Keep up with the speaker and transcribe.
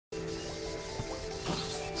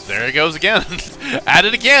There he goes again. At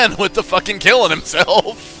it again with the fucking killing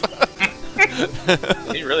himself.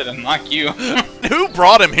 He really doesn't like you. Who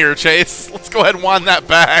brought him here, Chase? Let's go ahead and wind that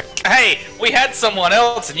back. Hey, we had someone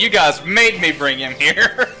else and you guys made me bring him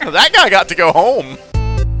here. That guy got to go home.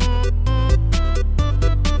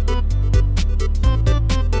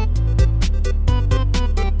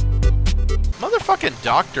 Motherfucking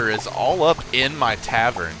doctor is all up in my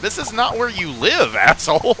tavern. This is not where you live,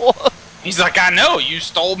 asshole. He's like, I know, you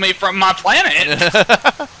stole me from my planet.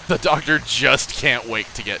 The doctor just can't wait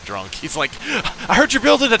to get drunk. He's like, I heard you're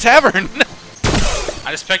building a tavern.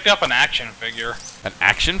 I just picked up an action figure. An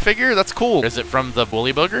action figure? That's cool. Is it from the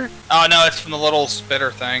Woolly Booger? Oh, no, it's from the little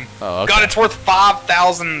spitter thing. Oh, okay. God, it's worth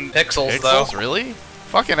 5,000 pixels, though. Pixels, really?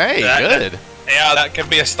 Fucking A, good. Yeah, that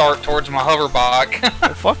could be a start towards my hover bike.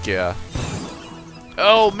 Oh, fuck yeah.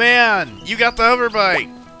 Oh, man, you got the hover bike.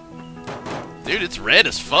 Dude, it's red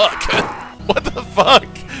as fuck. What the fuck?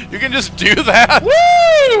 You can just do that?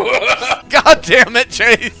 Woo! God damn it,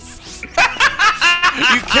 Chase.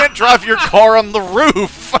 You can't drive your car on the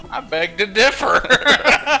roof. I beg to differ.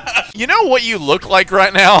 You know what you look like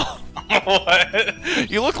right now? What?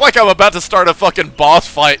 You look like I'm about to start a fucking boss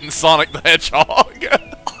fight in Sonic the Hedgehog.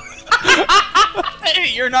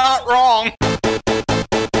 Hey, you're not wrong.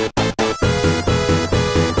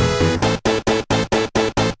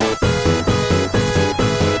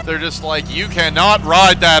 They're just like, you cannot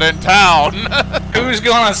ride that in town. Who's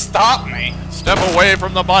gonna stop me? Step away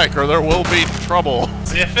from the bike or there will be trouble.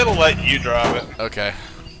 See if it'll let you drive it. Okay.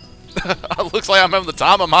 Looks like I'm having the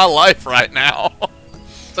time of my life right now.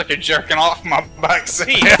 It's like you're jerking off my back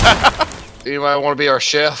seat. Anybody want to be our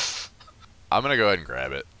chef? I'm gonna go ahead and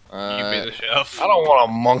grab it. You be the chef. I don't want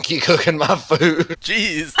a monkey cooking my food.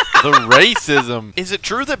 Jeez, the racism. Is it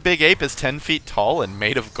true that Big Ape is 10 feet tall and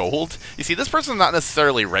made of gold? You see, this person's not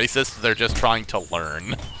necessarily racist, they're just trying to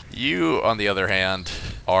learn. You, on the other hand,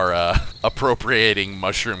 are appropriating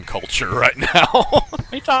mushroom culture right now.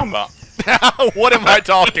 What are you talking about? What am I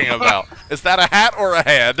talking about? Is that a hat or a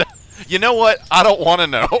head? You know what? I don't want to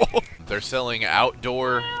know. They're selling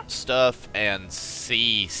outdoor stuff and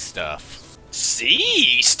sea stuff.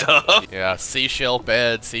 Sea stuff? Yeah, seashell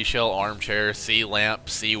bed, seashell armchair, sea lamp,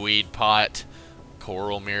 seaweed pot,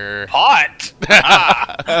 coral mirror. Pot?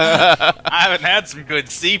 I haven't had some good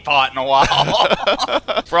sea pot in a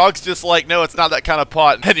while. Frog's just like, no, it's not that kind of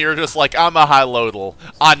pot. And you're just like, I'm a high-lodal.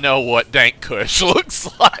 I know what dank kush looks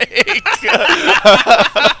like.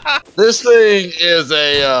 This thing is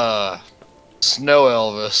a snow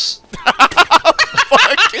Elvis.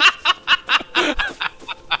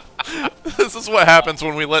 This is what happens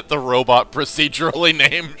when we let the robot procedurally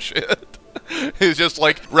name shit. He's just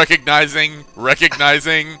like recognizing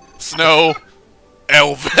snow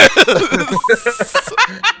Elvis.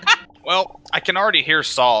 Well, I can already hear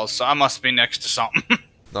saws, so I must be next to something.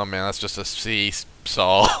 Oh man, that's just a sea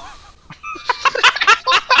saw.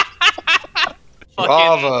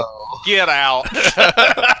 Bravo. Get out.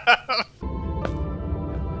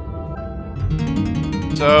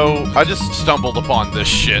 So, I just stumbled upon this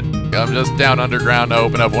shit. I'm just down underground to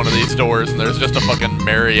open up one of these doors, and there's just a fucking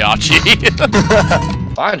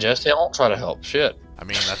mariachi. Fine, Jesse, I won't try to help. Shit. I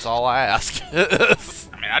mean, that's all I ask. I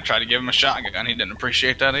mean, I tried to give him a shotgun. He didn't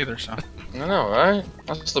appreciate that either, so. I know, right?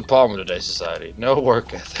 That's the problem with today's society. No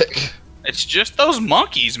work ethic. It's just those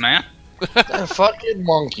monkeys, man. They're fucking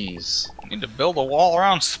monkeys. You need to build a wall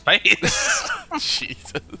around space.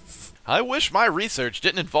 Jesus. I wish my research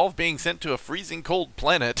didn't involve being sent to a freezing cold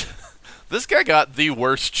planet. This guy got the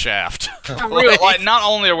worst shaft. For real, like, not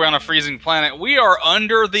only are we on a freezing planet, we are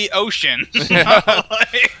under the ocean.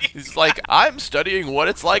 He's like, I'm studying what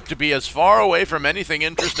it's like to be as far away from anything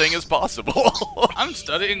interesting as possible. I'm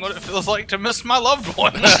studying what it feels like to miss my loved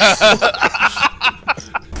ones.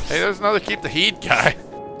 Hey, there's another keep the heat guy.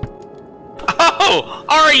 Oh,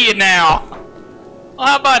 are you now? Well,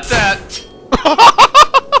 how about that?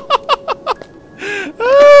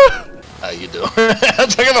 How you doing? I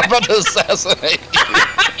think I'm about to assassinate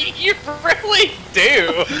you. You really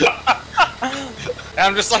do.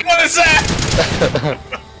 I'm just like, what is that?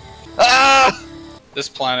 Ah! This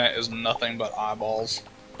planet is nothing but eyeballs.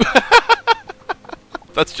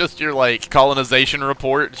 That's just your, like, colonization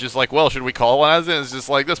report. It's just like, well, should we colonize it? It's just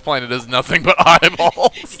like, this planet is nothing but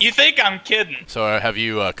eyeballs. You think I'm kidding? So, have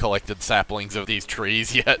you collected saplings of these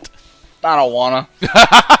trees yet? I don't wanna.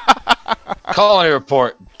 Colony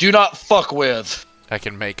report. Do not fuck with. I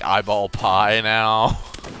can make eyeball pie now.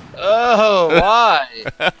 Oh, why?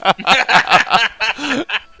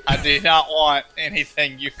 I do not want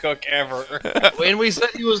anything you cook ever. When we said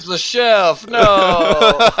he was the chef,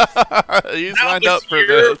 no. You signed up for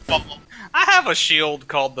this. Fault. I have a shield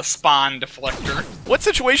called the Spine Deflector. What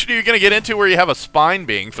situation are you gonna get into where you have a spine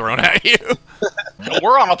being thrown at you?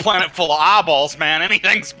 We're on a planet full of eyeballs, man.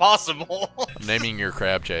 Anything's possible. I'm naming your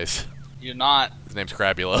crab chase. You're not. His name's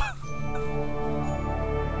Crabula.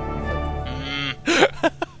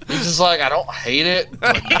 He's just like, I don't hate it.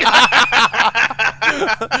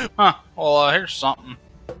 Huh. Well, here's something.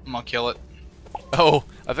 I'm gonna kill it. Oh,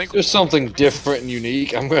 I think There's something different and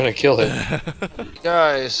unique. I'm gonna kill it.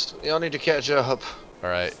 Guys, y'all need to catch up.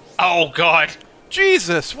 Alright. Oh, God.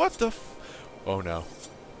 Jesus, what the oh no.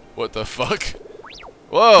 What the fuck?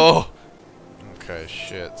 Whoa! Okay,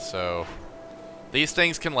 shit, so... These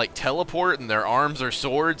things can, like, teleport, and their arms are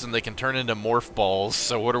swords, and they can turn into morph balls,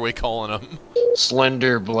 so what are we calling them?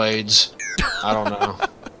 Slender blades. I don't know.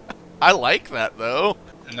 I like that, though.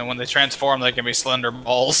 And then when they transform, they can be slender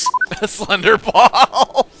balls. Slender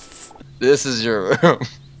balls! This is your room.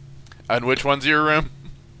 And which one's your room?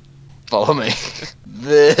 Follow me.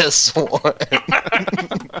 This one.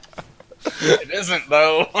 It isn't,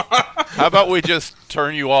 though. How about we just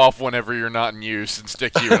turn you off whenever you're not in use and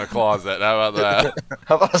stick you in a closet? How about that?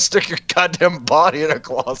 How about I stick your goddamn body in a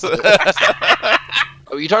closet?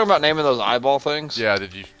 Are you talking about naming those eyeball things? Yeah,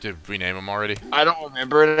 did we name them already? I don't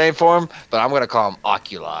remember a name for them, but I'm gonna call them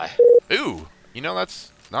oculi. Ooh, you know,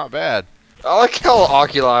 that's not bad. I like how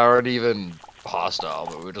oculi aren't even hostile,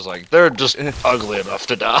 but we're just like, they're just ugly enough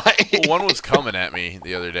to die. Well, one was coming at me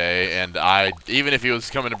the other day, and even if he was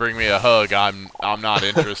coming to bring me a hug, I'm not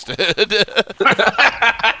interested.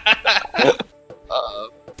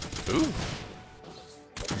 Ooh.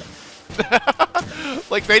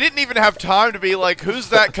 Like, they didn't even have time to be like, who's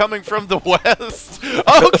that coming from the west?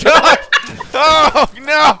 Oh, God! Oh,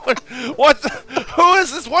 no! What who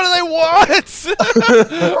is this? What do they want?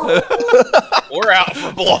 We're out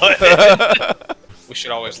for blood. We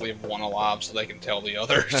should always leave one alive so they can tell the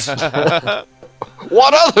others.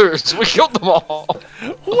 What others? We killed them all.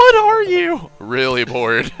 What are you? Really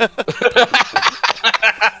bored.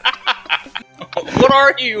 What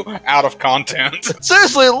are you? Out of content.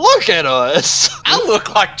 Seriously, look at us. I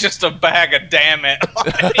look like just a bag of damn it.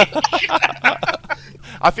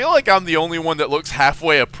 I feel like I'm the only one that looks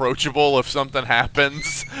halfway approachable if something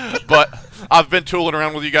happens, but I've been tooling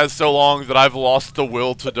around with you guys so long that I've lost the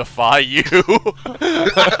will to defy you. And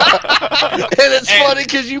it's funny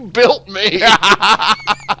because you built me.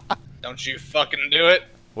 Don't you fucking do it.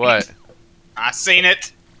 What? I seen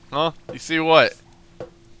it. Huh? You see what?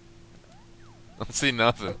 I don't see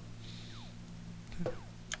nothing.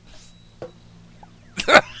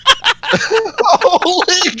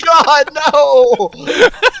 Holy God, no!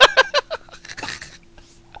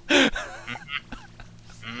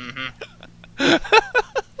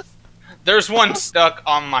 There's one stuck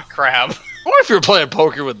on my crab. What if you're playing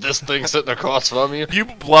poker with this thing sitting across from you? You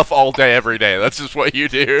bluff all day, every day. That's just what you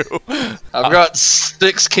do. I've got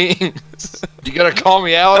 6 kings. You gonna call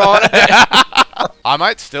me out on it? I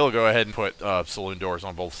might still go ahead and put saloon doors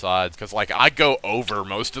on both sides, because, like, I go over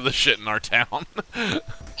most of the shit in our town.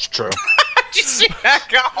 It's true. Did you see that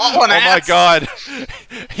guy hauling ass? Oh my God.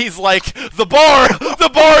 He's like, the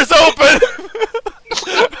bar's open!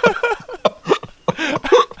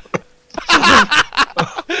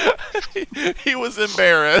 He was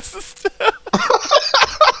embarrassed.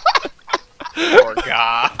 Poor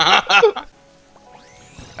guy.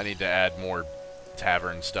 I need to add more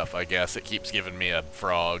tavern stuff, I guess. It keeps giving me a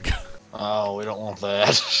frog. Oh, we don't want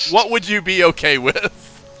that. What would you be okay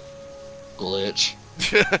with? Glitch.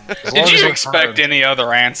 Did you expect any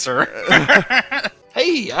other answer?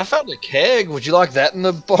 Hey, I found a keg. Would you like that in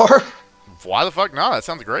the bar? Why the fuck not? That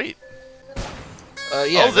sounds great.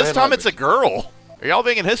 Yeah. Oh, this time it's a girl. Are y'all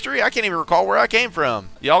big in history? I can't even recall where I came from.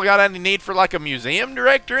 Y'all got any need for, like, a museum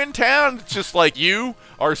director in town? It's just like, you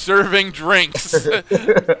are serving drinks.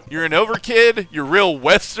 You're an overkid. You're real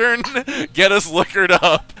Western. Get us liquored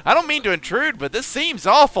up. I don't mean to intrude, but this seems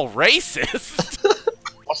awful racist.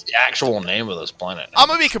 What's the actual name of this planet? I'm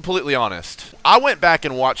gonna be completely honest. I went back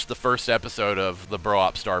and watched the first episode of the Bro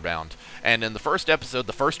Op Starbound. And in the first episode,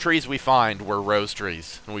 the first trees we find were rose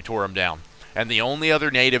trees. And we tore them down. And the only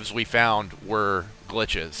other natives we found were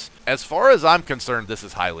glitches. As far as I'm concerned, this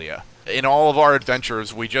is Hylia. In all of our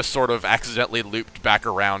adventures, we just sort of accidentally looped back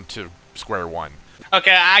around to square one.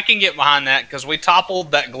 Okay, I can get behind that, because we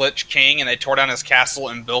toppled that glitch king, and they tore down his castle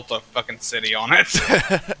and built a fucking city on it.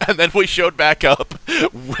 And then we showed back up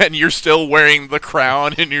when you're still wearing the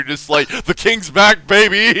crown, and you're just like, the king's back,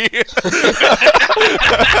 baby!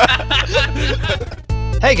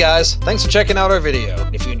 Hey guys, thanks for checking out our video.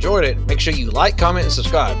 If you enjoyed it, make sure you like, comment, and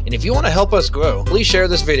subscribe. And if you want to help us grow, please share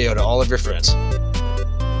this video to all of your friends.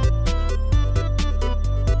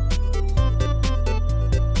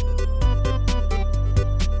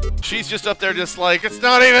 she's just up there just like, it's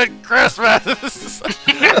not even Christmas!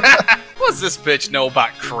 What's this bitch know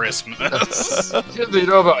about Christmas? You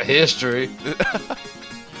know about history.